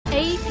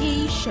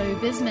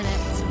ShowBiz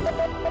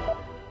Minute.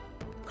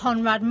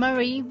 Conrad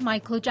Murray,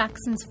 Michael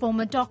Jackson's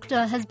former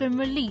doctor, has been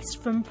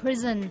released from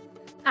prison.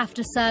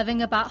 After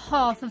serving about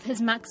half of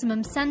his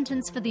maximum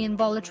sentence for the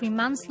involuntary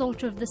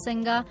manslaughter of the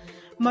singer,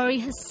 Murray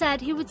has said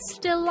he would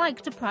still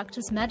like to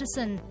practice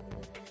medicine.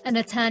 An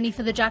attorney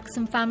for the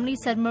Jackson family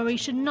said Murray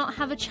should not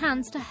have a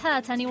chance to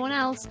hurt anyone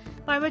else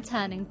by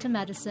returning to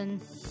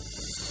medicine.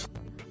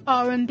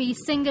 R&B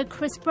singer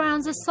Chris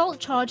Brown's assault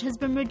charge has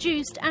been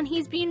reduced and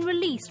he's been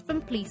released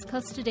from police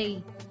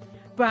custody.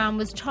 Brown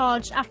was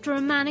charged after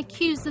a man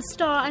accused the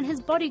star and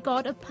his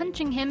bodyguard of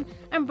punching him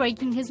and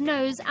breaking his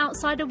nose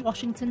outside a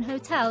Washington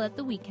hotel at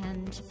the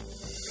weekend.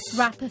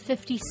 Rapper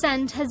 50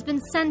 Cent has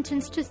been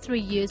sentenced to 3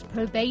 years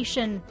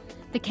probation.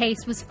 The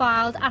case was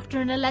filed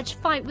after an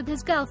alleged fight with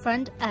his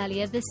girlfriend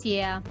earlier this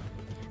year.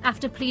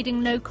 After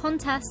pleading no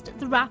contest,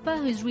 the rapper,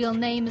 whose real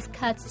name is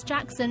Curtis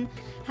Jackson,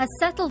 has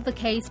settled the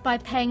case by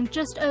paying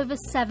just over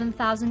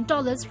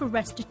 $7,000 for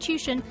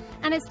restitution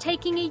and is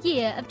taking a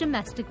year of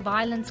domestic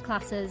violence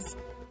classes.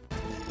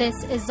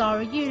 This is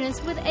Zara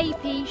Yunus with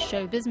AP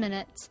ShowBiz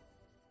Minute.